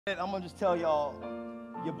I'm gonna just tell y'all,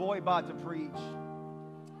 your boy about to preach.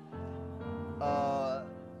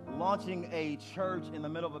 Launching a church in the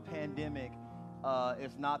middle of a pandemic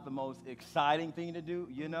is not the most exciting thing to do,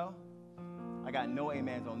 you know? I got no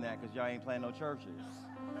amens on that because y'all ain't planning no churches.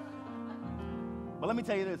 But let me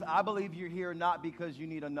tell you this, I believe you're here not because you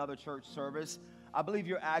need another church service. I believe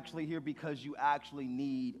you're actually here because you actually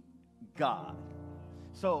need God.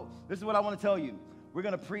 So this is what I want to tell you. We're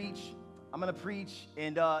gonna preach. I'm going to preach,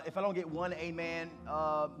 and if I don't get one amen,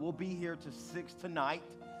 we'll be here to 6 tonight.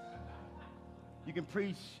 You can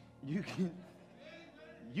preach, you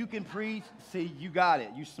can preach, see, you got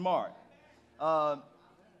it, you smart.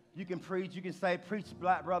 You can preach, you can say, preach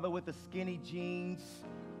black brother with the skinny jeans,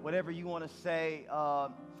 whatever you want to say,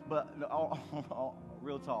 but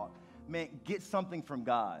real talk. Man, get something from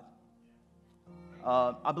God.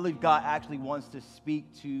 I believe God actually wants to speak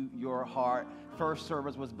to your heart. First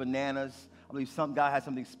service was bananas. I believe God has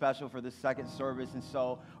something special for this second service. And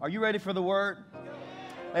so, are you ready for the word?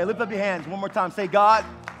 Hey, lift up your hands one more time. Say, God,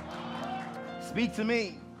 speak to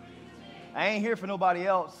me. I ain't here for nobody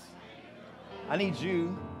else. I need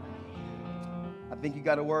you. I think you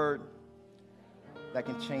got a word that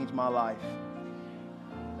can change my life.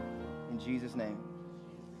 In Jesus' name.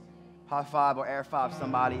 High five or air five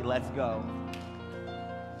somebody. Let's go.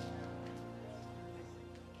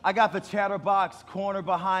 I got the Chatterbox corner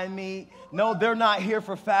behind me. No, they're not here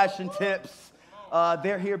for fashion tips.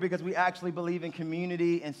 They're here because we actually believe in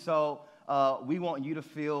community, and so we want you to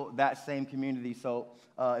feel that same community. So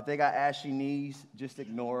if they got ashy knees, just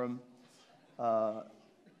ignore them. Well,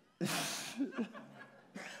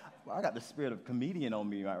 I got the spirit of comedian on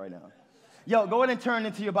me right now. Yo, go ahead and turn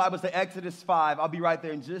into your Bibles to Exodus 5. I'll be right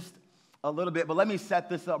there in just a little bit, but let me set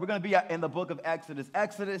this up. We're going to be in the book of Exodus.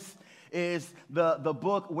 Exodus is the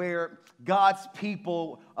book where God's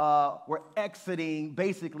people were exiting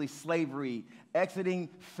basically slavery, exiting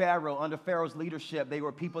Pharaoh. Under Pharaoh's leadership, they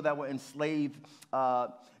were people that were enslaved by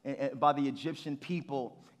the Egyptian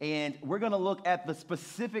people. And we're going to look at the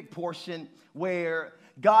specific portion where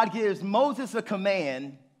God gives Moses a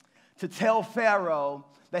command to tell Pharaoh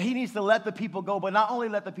that he needs to let the people go, but not only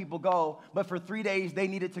let the people go, but for 3 days they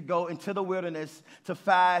needed to go into the wilderness to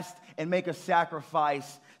fast and make a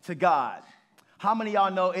sacrifice to God. How many of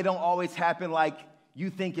y'all know it don't always happen like you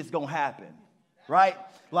think it's going to happen, right?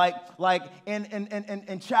 Like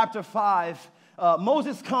in chapter 5,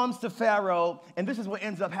 Moses comes to Pharaoh, and this is what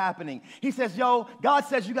ends up happening. He says, yo, God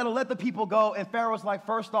says you got to let the people go. And Pharaoh's like,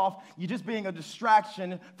 first off, you're just being a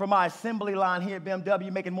distraction for my assembly line here at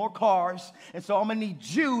BMW, making more cars. And so I'm going to need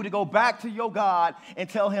you to go back to your God and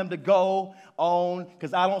tell him to go on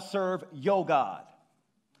because I don't serve your God.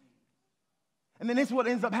 And then this is what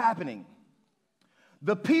ends up happening.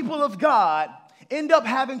 The people of God end up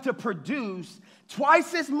having to produce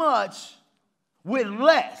twice as much with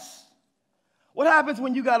less. What happens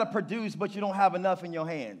when you got to produce but you don't have enough in your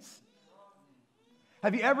hands?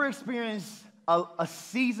 Have you ever experienced a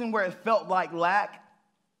season where it felt like lack,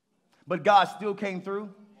 but God still came through?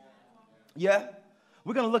 Yeah?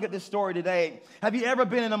 We're going to look at this story today. Have you ever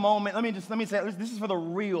been in a moment, let me say, this is for the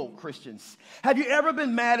real Christians. Have you ever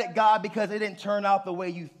been mad at God because it didn't turn out the way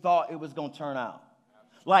you thought it was going to turn out?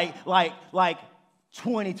 Like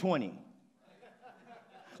 2020.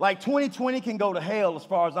 Like 2020 can go to hell as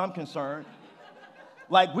far as I'm concerned.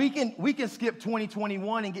 Like we can skip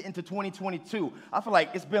 2021 and get into 2022. I feel like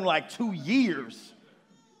it's been like 2 years.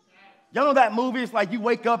 Y'all know that movie? It's like you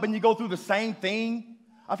wake up and you go through the same thing.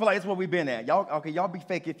 I feel like that's where we've been at. Y'all be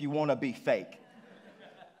fake if you want to be fake.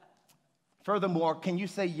 Furthermore, can you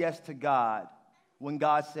say yes to God when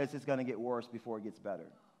God says it's going to get worse before it gets better?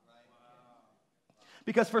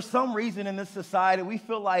 Because for some reason in this society, we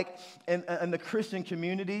feel like in the Christian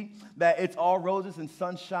community that it's all roses and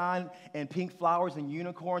sunshine and pink flowers and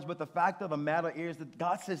unicorns. But the fact of the matter is that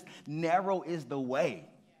God says narrow is the way,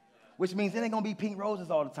 which means it ain't going to be pink roses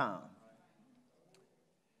all the time.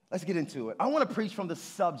 Let's get into it. I want to preach from the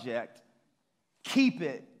subject, keep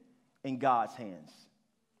it in God's hands.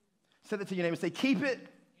 Say that to your neighbor. Say, keep it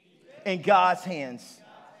in God's hands.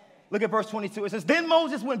 Look at verse 22. It says, then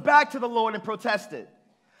Moses went back to the Lord and protested.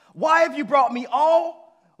 Why have you brought me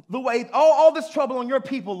all this trouble on your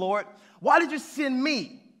people, Lord? Why did you send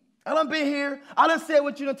me? I done been here. I done said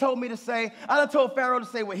what you done told me to say. I done told Pharaoh to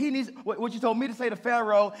say what he needs, what you told me to say to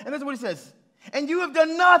Pharaoh. And this is what he says. And you have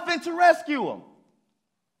done nothing to rescue him.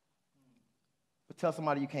 But tell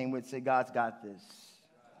somebody you came with, say, God's got this.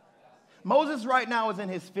 Moses right now is in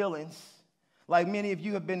his feelings, like many of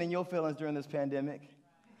you have been in your feelings during this pandemic,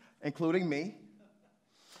 including me.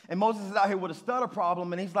 And Moses is out here with a stutter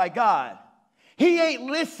problem, and he's like, God, he ain't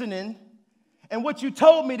listening, And what you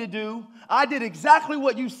told me to do, I did exactly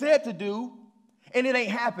what you said to do, and it ain't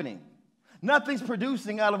happening. Nothing's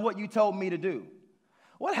producing out of what you told me to do.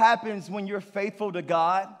 What happens when you're faithful to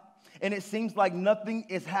God and it seems like nothing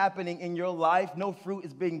is happening in your life, no fruit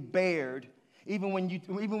is being bared, even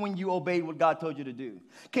when you obeyed what God told you to do?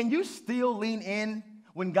 Can you still lean in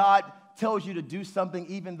when God tells you to do something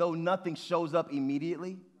even though nothing shows up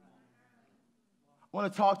immediately? I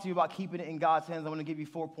want to talk to you about keeping it in God's hands. I want to give you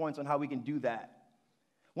 4 points on how we can do that.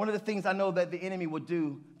 One of the things I know that the enemy will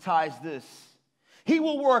do, Ty, is this. He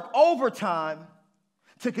will work overtime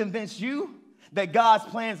to convince you that God's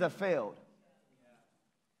plans have failed.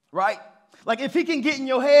 Right? Like if he can get in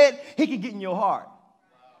your head, he can get in your heart.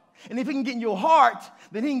 And if he can get in your heart,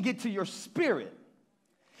 then he can get to your spirit.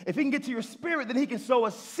 If he can get to your spirit, then he can sow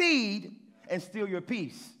a seed and steal your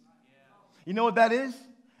peace. You know what that is?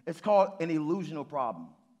 It's called an illusional problem.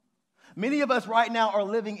 Many of us right now are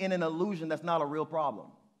living in an illusion that's not a real problem.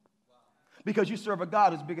 Because you serve a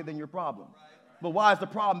God who's bigger than your problem. But why is the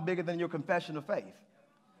problem bigger than your confession of faith?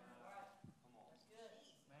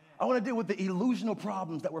 I want to deal with the illusional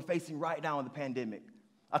problems that we're facing right now in the pandemic.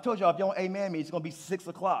 I told y'all, if you don't amen me, it's going to be 6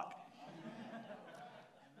 o'clock.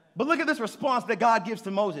 But look at this response that God gives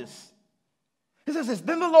to Moses. He says this,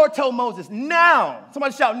 then the Lord told Moses, now,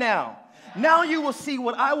 somebody shout now, now you will see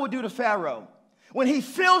what I will do to Pharaoh. When he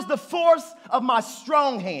feels the force of my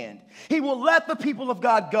strong hand, he will let the people of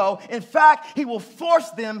God go. In fact, he will force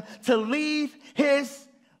them to leave his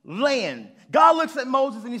land. God looks at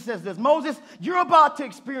Moses and he says this, Moses, you're about to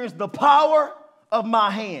experience the power of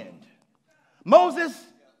my hand. Moses,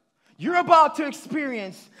 you're about to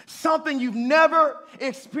experience something you've never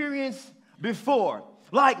experienced before.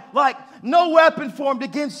 Like no weapon formed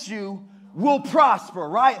against you will prosper,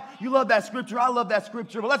 right? You love that scripture. I love that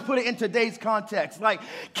scripture. But let's put it in today's context. Like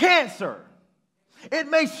cancer, it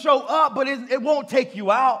may show up, but it won't take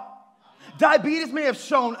you out. Diabetes may have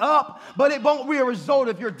shown up, but it won't be a result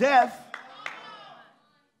of your death.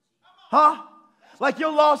 Huh? Like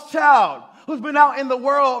your lost child who's been out in the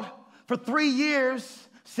world for 3 years,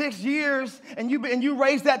 6 years, and you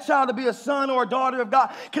raised that child to be a son or a daughter of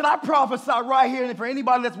God. Can I prophesy right here, and for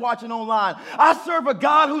anybody that's watching online, I serve a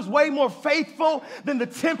God who's way more faithful than the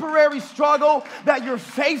temporary struggle that you're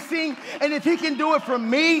facing. And if he can do it for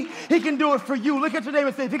me, he can do it for you. Look at your neighbor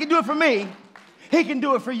and say, if he can do it for me, he can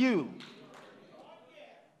do it for you.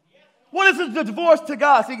 What is the divorce to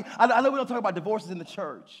God? See, I know we don't talk about divorces in the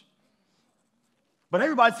church. But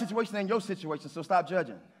everybody's situation ain't your situation, so stop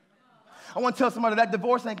judging. I want to tell somebody that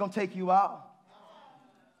divorce ain't going to take you out.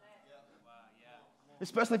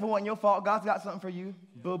 Especially if it wasn't your fault. God's got something for you.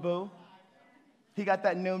 Boo-boo. He got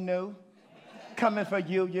that no coming for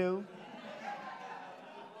you.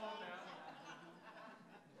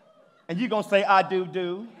 And you're going to say, I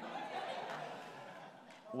do.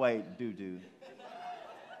 Wait, do.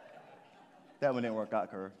 That one didn't work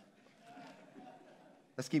out, Curve.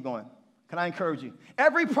 Let's keep going. Can I encourage you?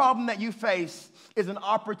 Every problem that you face is an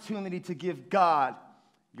opportunity to give God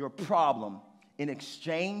your problem in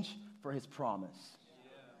exchange for his promise.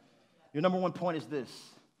 Your number 1 point is this.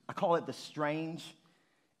 I call it the strange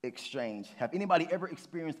exchange. Have anybody ever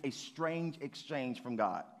experienced a strange exchange from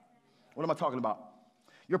God? What am I talking about?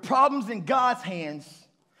 Your problems in God's hands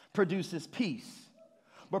produces peace,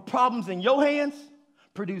 but problems in your hands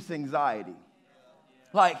produce anxiety.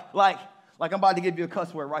 Like I'm about to give you a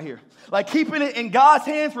cuss word right here. Like keeping it in God's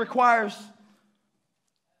hands requires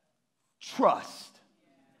trust.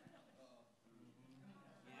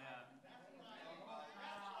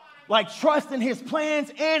 Like trust in his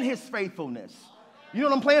plans and his faithfulness. You know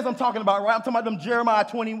them plans I'm talking about, right? I'm talking about them Jeremiah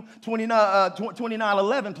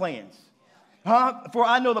 29:11 plans. Huh? For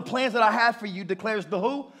I know the plans that I have for you, declares the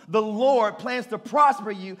who? The Lord, plans to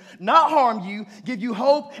prosper you, not harm you, give you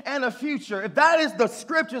hope and a future. If that is the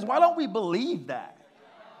scriptures, why don't we believe that?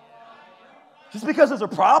 Just because there's a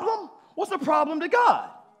problem? What's the problem to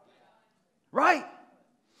God? Right?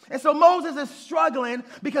 And so Moses is struggling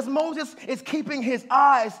because Moses is keeping his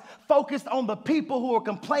eyes focused on the people who are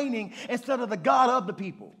complaining instead of the God of the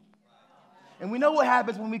people. And we know what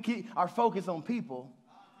happens when we keep our focus on people.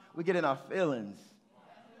 We get in our feelings.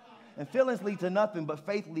 And feelings lead to nothing, but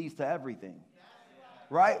faith leads to everything.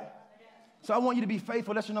 Right? So I want you to be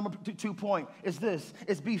faithful. That's your number 2 point. Is this.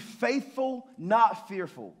 It's be faithful, not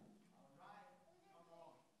fearful.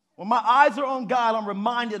 When my eyes are on God, I'm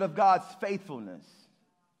reminded of God's faithfulness.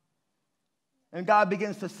 And God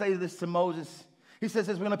begins to say this to Moses. He says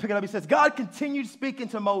this, we're going to pick it up. He says, God continued speaking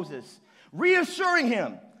to Moses, reassuring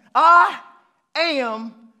him, I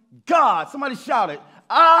am God. Somebody shout it.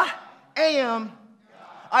 I am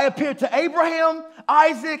I appeared to Abraham,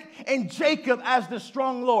 Isaac, and Jacob as the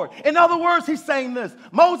strong Lord. In other words, he's saying this.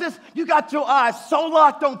 Moses, you got your eyes so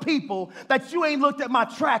locked on people that you ain't looked at my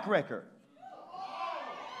track record.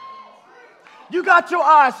 You got your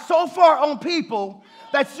eyes so far on people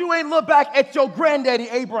that you ain't look back at your granddaddy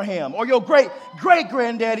Abraham or your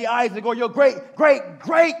great-great-granddaddy Isaac or your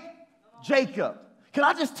great-great-great Jacob. Can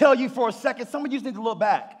I just tell you for a second, some of you need to look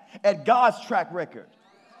back at God's track record.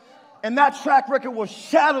 And that track record will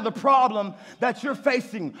shatter the problem that you're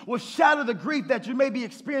facing, will shatter the grief that you may be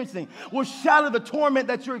experiencing, will shatter the torment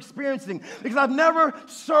that you're experiencing. Because I've never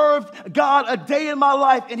served God a day in my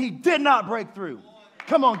life and he did not break through.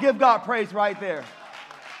 Come on, give God praise right there.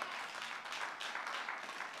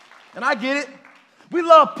 And I get it. We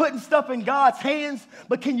love putting stuff in God's hands,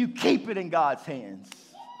 but can you keep it in God's hands?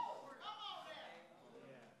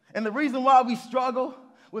 And the reason why we struggle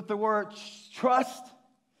with the word trust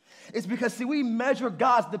is because, see, we measure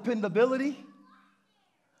God's dependability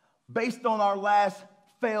based on our last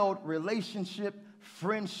failed relationship,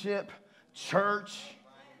 friendship, church,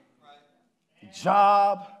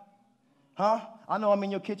 job. Huh? I know I'm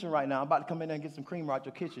in your kitchen right now. I'm about to come in there and get some creamer out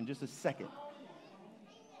your kitchen just a second.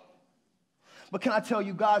 But can I tell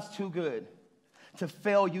you, God's too good to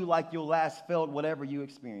fail you like your last failed whatever you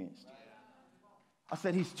experienced. I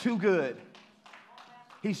said he's too good.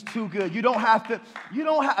 He's too good. You don't have to,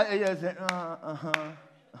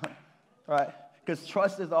 right? Because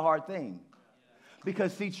trust is a hard thing.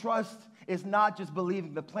 Because, see, trust is not just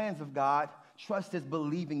believing the plans of God. Trust is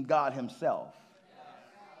believing God himself.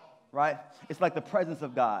 Right? It's like the presence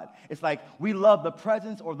of God. It's like we love the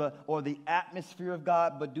presence or the atmosphere of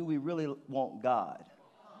God, but do we really want God?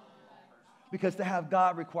 Because to have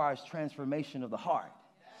God requires transformation of the heart.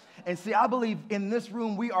 And see, I believe in this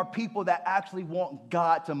room, we are people that actually want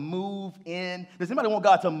God to move in. Does anybody want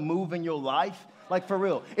God to move in your life? Like, for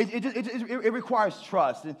real. It requires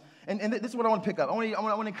trust. And this is what I want to pick up. I want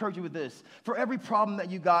to encourage you with this. For every problem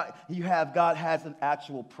that you have, God has an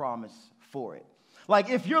actual promise for it. Like,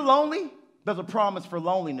 if you're lonely, there's a promise for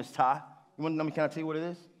loneliness, Ty. You want to know me? Can I tell you what it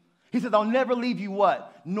is? He says, I'll never leave you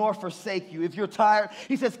what? Nor forsake you. If you're tired,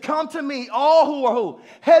 he says, come to me, all who are who?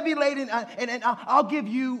 Heavy laden, and I'll give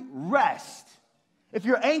you rest. If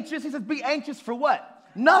you're anxious, he says, be anxious for what?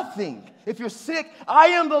 Nothing. If you're sick, I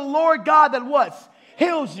am the Lord God that what?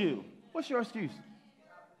 Heals you. What's your excuse?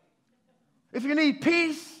 If you need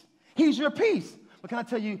peace, he's your peace. But can I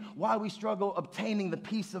tell you why we struggle obtaining the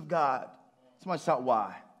peace of God? Somebody shout,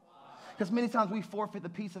 why? Because many times we forfeit the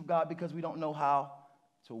peace of God because we don't know how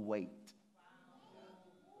to wait.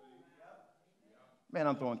 Man,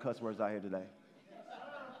 I'm throwing cuss words out here today.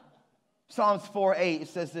 Psalms 4:8, it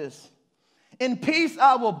says this. In peace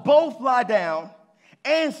I will both lie down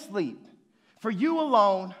and sleep. For you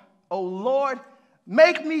alone, O Lord,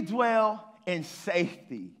 make me dwell in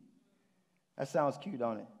safety. That sounds cute,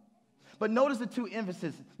 don't it? But notice the two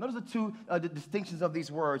emphases. Notice the two the distinctions of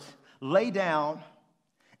these words. Lay down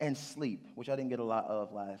and sleep, which I didn't get a lot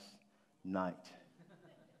of last night.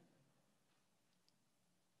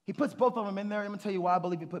 He puts both of them in there. I'm going to tell you why I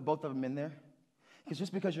believe he put both of them in there. Because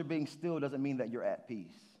just because you're being still doesn't mean that you're at peace.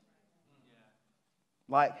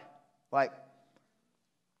 Like,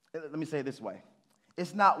 let me say it this way.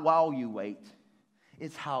 It's not while you wait.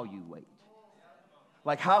 It's how you wait.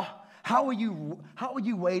 Like, how are you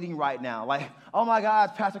waiting right now? Like, oh my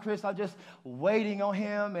God, Pastor Chris, I'm just waiting on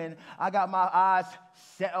him, and I got my eyes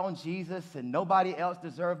set on Jesus, and nobody else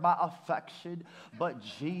deserves my affection but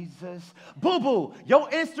Jesus. Boo-boo, your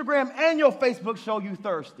Instagram and your Facebook show you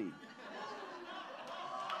thirsty.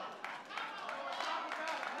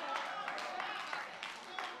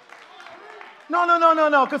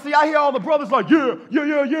 No. Because, see, I hear all the brothers like,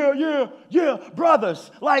 yeah, brothers.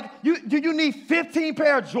 Like, do you need 15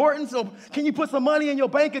 pair of Jordans? So can you put some money in your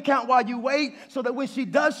bank account while you wait so that when she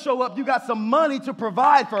does show up, you got some money to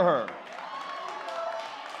provide for her?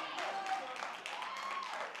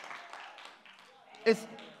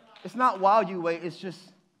 It's not while you wait. It's just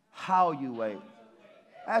how you wait.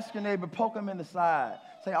 Ask your neighbor, poke them in the side.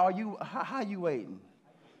 Say, how you waiting?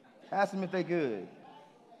 Ask them if they're good.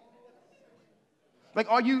 Like,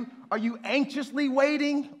 are you anxiously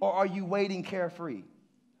waiting, or are you waiting carefree?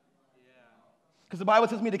 Because the Bible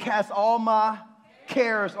tells me to cast all my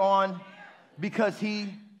cares on because we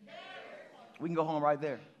can go home right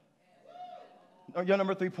there. Your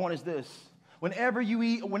number 3 point is this. Whenever you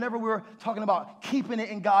eat, whenever we're talking about keeping it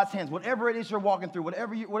in God's hands, whatever it is you're walking through,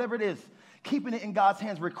 whatever it is, keeping it in God's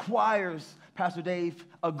hands requires, Pastor Dave,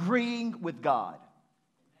 agreeing with God.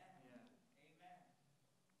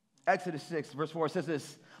 Exodus 6, verse 4 says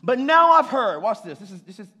this. But now I've heard. Watch this.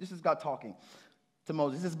 This is God talking to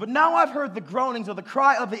Moses. He says, but now I've heard the groanings or the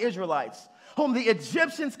cry of the Israelites, whom the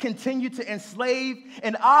Egyptians continue to enslave,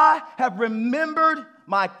 and I have remembered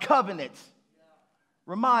my covenant.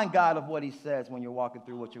 Remind God of what he says when you're walking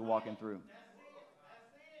through what you're walking through.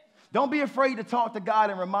 Don't be afraid to talk to God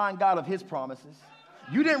and remind God of his promises.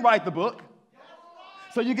 You didn't write the book,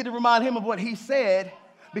 so you get to remind him of what he said,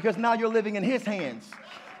 because now you're living in his hands.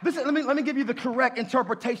 Listen, let me give you the correct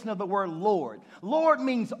interpretation of the word Lord. Lord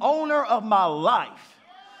means owner of my life.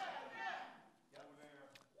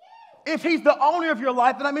 If he's the owner of your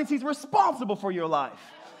life, then that means he's responsible for your life.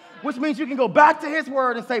 Which means you can go back to his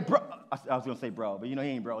word and say, bro. I was going to say bro, but you know he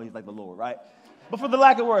ain't bro. He's like the Lord, right? But for the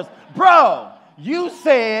lack of words, bro, you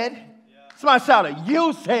said, somebody shout it,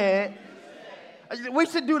 you said. We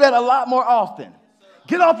should do that a lot more often.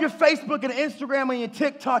 Get off your Facebook and Instagram and your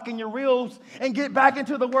TikTok and your Reels and get back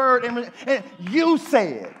into the word and you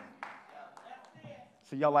said.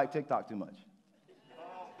 So y'all like TikTok too much.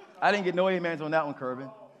 I didn't get no amens on that one,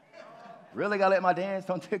 Kervin. Really got to let my dance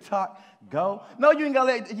on TikTok go? No, you ain't got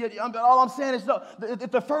to let, all I'm saying is, no, if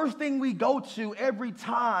the first thing we go to every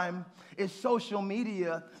time is social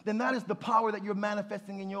media, then that is the power that you're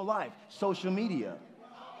manifesting in your life, social media.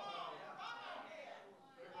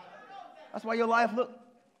 That's why your life look.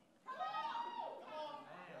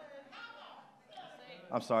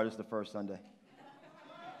 I'm sorry, this is the first Sunday.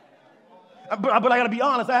 But I got to be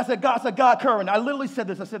honest. I said, God, Curran, I literally said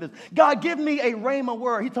this. God, give me a rhema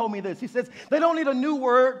word. He told me this. He says, they don't need a new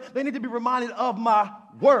word. They need to be reminded of my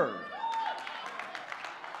word.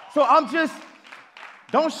 So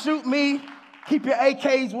don't shoot me. Keep your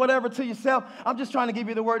AKs, whatever, to yourself. I'm just trying to give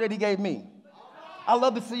you the word that he gave me. I'd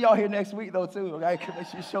love to see y'all here next week, though, too. Okay? Make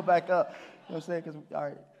sure you show back up. You know what I'm saying? Because, all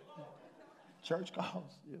right, church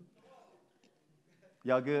calls. Yeah.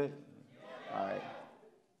 Y'all good? All right.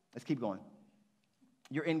 Let's keep going.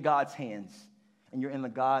 You're in God's hands, and you're in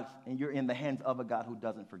the hands of a God who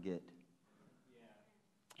doesn't forget.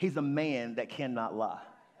 He's a man that cannot lie.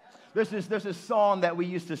 There's this song that we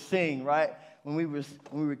used to sing, right? When we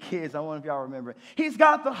were kids. I wonder if y'all remember it. He's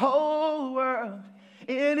got the whole world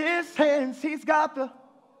in his hands. He's got the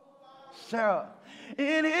Sarah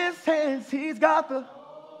in his hands. He's got the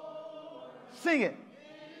sing it.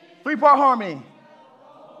 3-part harmony.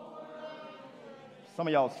 Some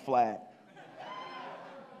of y'all's flat.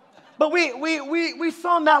 But we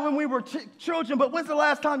sung that when we were children, but when's the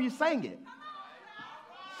last time you sang it?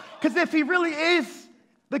 Because if he really is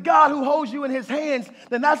the God who holds you in his hands,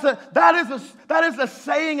 then that is a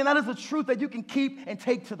saying and that is a truth that you can keep and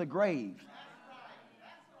take to the grave.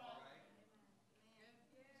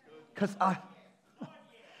 Because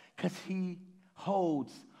he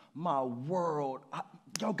holds my world.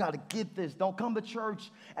 Y'all got to get this. Don't come to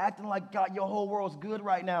church acting like God, your whole world's good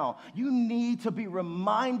right now. You need to be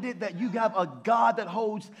reminded that you have a God that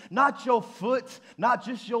holds not your foot, not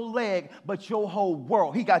just your leg, but your whole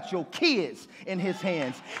world. He got your kids in his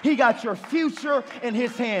hands. He got your future in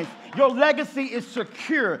his hands. Your legacy is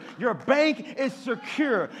secure. Your bank is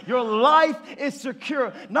secure. Your life is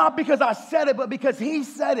secure. Not because I said it, but because he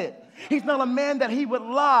said it. He's not a man that he would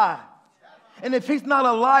lie. And if he's not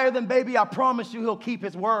a liar, then baby, I promise you he'll keep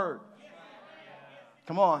his word.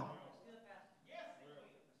 Come on.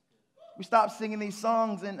 We stopped singing these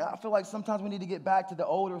songs, and I feel like sometimes we need to get back to the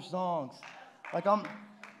older songs. Like I'm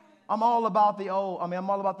all about the old. I'm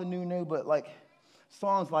all about the new, but like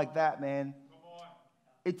songs like that, man.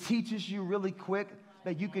 It teaches you really quick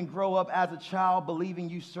that you can grow up as a child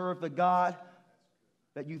believing you serve the God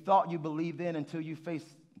that you thought you believed in until you face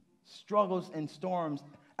struggles and storms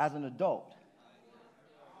as an adult.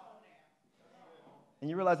 And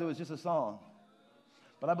you realize it was just a song.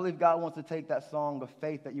 But I believe God wants to take that song of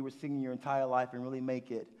faith that you were singing your entire life and really make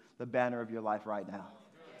it the banner of your life right now.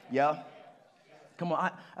 Yeah? Come on.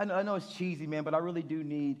 I know it's cheesy, man, but I really do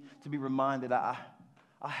need to be reminded I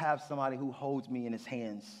have somebody who holds me in his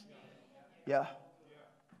hands. Yeah?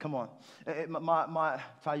 Come on.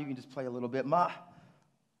 Ty, you can just play a little bit. My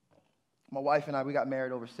wife and I, we got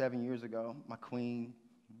married over 7 years ago. My queen,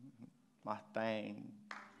 my thing.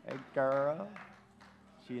 Hey, girl.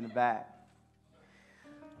 She in the back.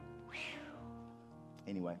 Whew.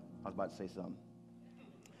 Anyway, I was about to say something.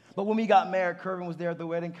 But when we got married, Kervin was there at the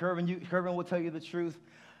wedding. Kervin will tell you the truth.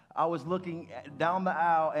 I was looking down the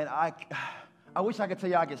aisle, and I wish I could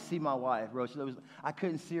tell you I could see my wife, bro. I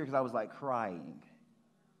couldn't see her because I was like crying.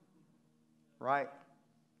 Right?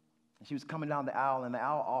 And she was coming down the aisle, and the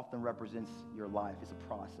aisle often represents your life. It's a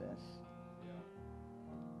process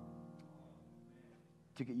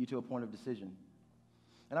to get you to a point of decision.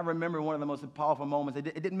 And I remember one of the most powerful moments.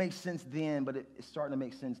 It didn't make sense then, but it's starting to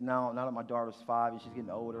make sense now. Now that my daughter's 5 and she's getting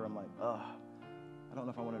older, I'm like, ugh. I don't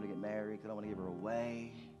know if I want her to get married because I don't want to give her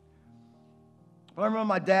away. But I remember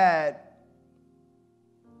my dad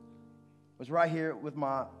was right here with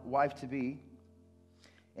my wife-to-be,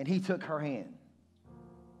 and he took her hand.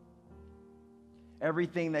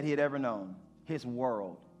 Everything that he had ever known, his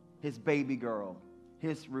world, his baby girl,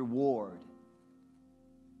 his reward.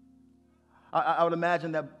 I would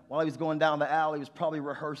imagine that while he was going down the aisle, he was probably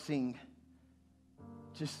rehearsing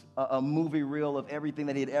just a movie reel of everything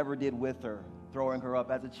that he had ever did with her, throwing her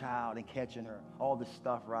up as a child and catching her, all this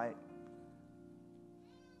stuff, right?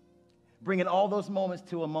 Bringing all those moments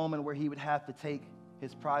to a moment where he would have to take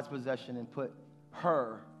his prized possession and put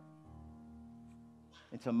her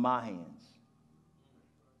into my hands.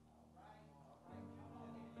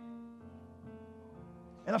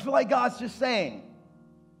 And I feel like God's just saying,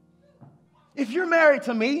 if you're married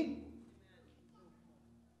to me,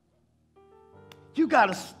 you got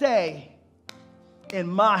to stay in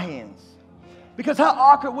my hands. Because how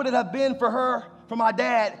awkward would it have been for her, for my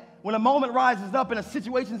dad, when a moment rises up and the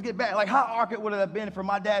situations get bad? Like, how awkward would it have been for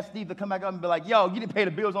my dad, Steve, to come back up and be like, yo, you didn't pay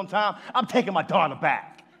the bills on time. I'm taking my daughter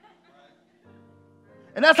back.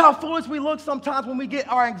 And that's how foolish we look sometimes when we get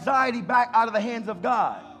our anxiety back out of the hands of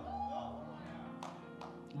God.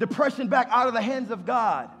 Depression back out of the hands of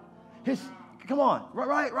God. Come on,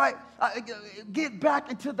 right. Get back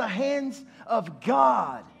into the hands of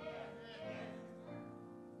God.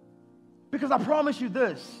 Because I promise you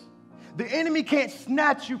this, the enemy can't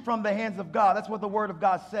snatch you from the hands of God. That's what the Word of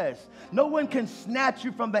God says. No one can snatch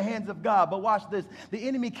you from the hands of God. But watch this, the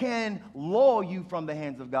enemy can lull you from the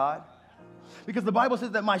hands of God. Because the Bible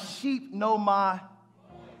says that my sheep know my,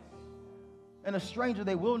 and a stranger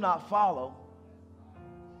they will not follow.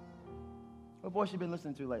 What voice you been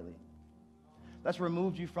listening to lately? That's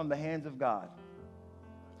removed you from the hands of God.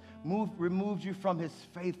 Removed you from his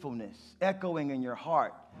faithfulness, echoing in your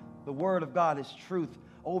heart. The word of God is truth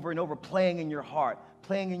over and over, playing in your heart,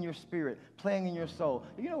 playing in your spirit, playing in your soul.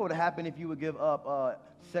 You know what would happen if you would give up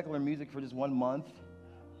secular music for just 1 month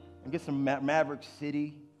and get some Maverick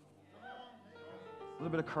City, a little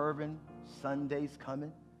bit of Curvin, Sundays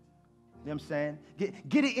coming. You know what I'm saying?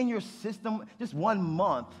 Get it in your system, just 1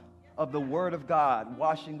 month of the word of God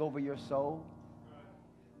washing over your soul.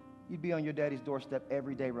 You'd be on your daddy's doorstep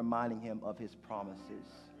every day reminding him of his promises.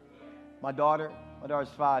 My daughter's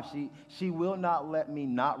 5. She will not let me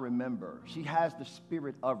not remember. She has the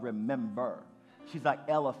spirit of remember. She's like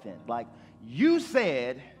elephant. Like, you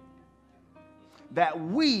said that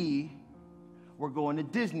we were going to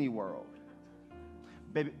Disney World.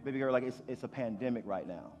 Baby girl, like, it's a pandemic right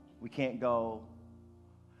now. We can't go.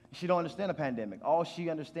 She don't understand a pandemic. All she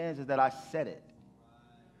understands is that I said it.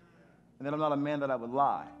 And that I'm not a man that I would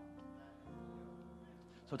lie.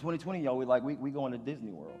 So 2020, y'all, we going to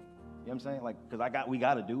Disney World. You know what I'm saying? Like, because we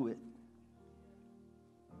got to do it.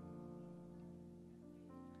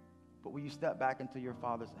 But will you step back into your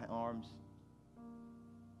father's arms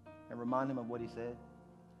and remind him of what he said?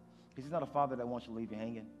 Because he's not a father that wants to leave you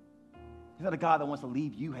hanging. He's not a God that wants to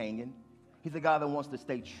leave you hanging. He's a God that wants to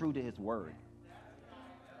stay true to his word.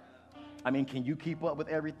 I mean, can you keep up with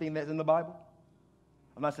everything that's in the Bible?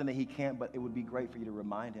 I'm not saying that he can't, but it would be great for you to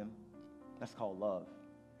remind him. That's called love.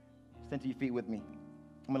 Stand to your feet with me.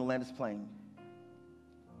 I'm going to land this plane.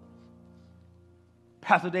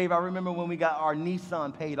 Pastor Dave, I remember when we got our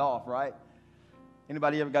Nissan paid off, right?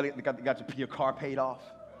 Anybody ever got your car paid off?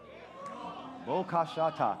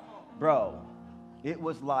 Bokashata. Bro, it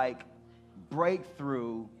was like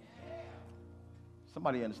breakthrough.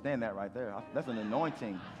 Somebody understand that right there. That's an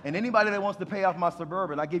anointing. And anybody that wants to pay off my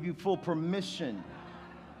Suburban, I give you full permission.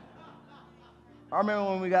 I remember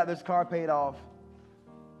when we got this car paid off,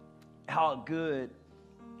 how good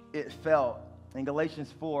it felt. And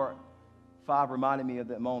Galatians 4:5 reminded me of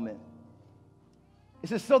that moment. It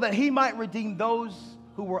says, so that he might redeem those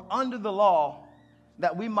who were under the law,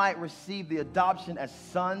 that we might receive the adoption as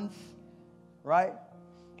sons, right?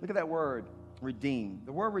 Look at that word, redeem.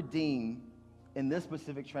 The word redeem in this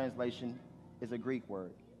specific translation is a Greek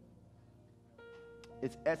word.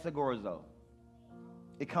 It's esagorizo.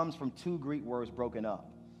 It comes from 2 Greek words broken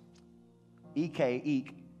up.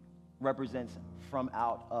 Ek represents from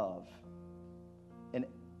out of. And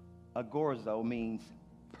agorizo means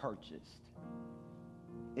purchased.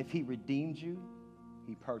 If he redeemed you,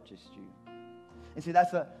 he purchased you. And see,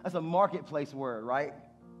 that's a marketplace word, right?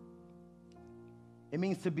 It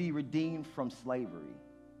means to be redeemed from slavery,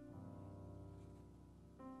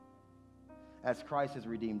 as Christ has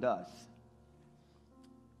redeemed us.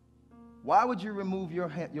 Why would you remove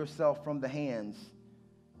yourself from the hands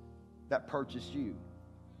that purchased you?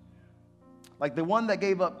 Like the one that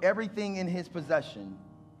gave up everything in his possession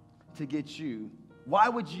to get you, why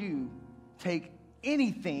would you take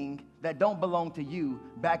anything that don't belong to you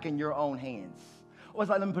back in your own hands? Or it's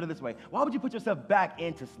like, let me put it this way. Why would you put yourself back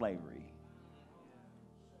into slavery?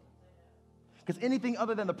 Because anything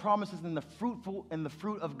other than the promises and the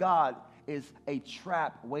fruit of God is a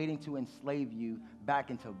trap waiting to enslave you back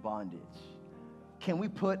into bondage. Can we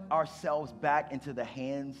put ourselves back into the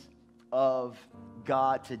hands of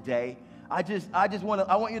God today? I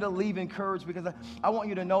want you to leave encouraged, because I want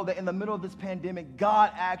you to know that in the middle of this pandemic,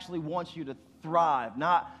 God actually wants you to thrive,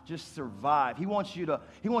 not just survive. He wants you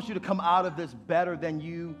to come out of this better than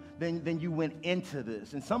you went into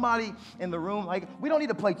this. And somebody in the room, like, we don't need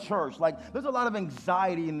to play church. Like, there's a lot of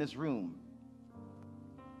anxiety in this room.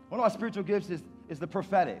 One of my spiritual gifts is the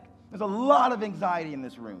prophetic. There's a lot of anxiety in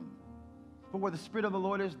this room. But where the Spirit of the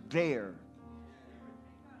Lord is, there,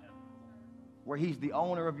 where He's the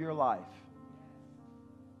owner of your life,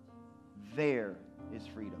 there is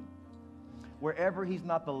freedom. Wherever He's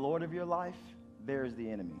not the Lord of your life, there is the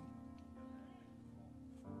enemy.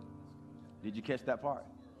 Did you catch that part?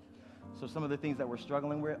 So some of the things that we're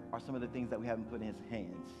struggling with are some of the things that we haven't put in His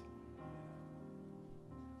hands.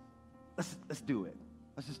 Let's do it.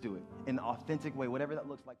 Let's just do it in an authentic way, whatever that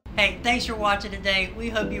looks like. Hey, thanks for watching today. We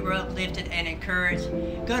hope you were uplifted and encouraged.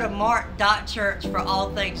 Go to mark.church for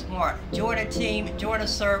all things Mark. Join a team, join a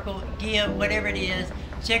circle, give, whatever it is.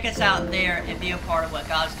 Check us out there and be a part of what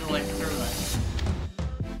God's doing through us.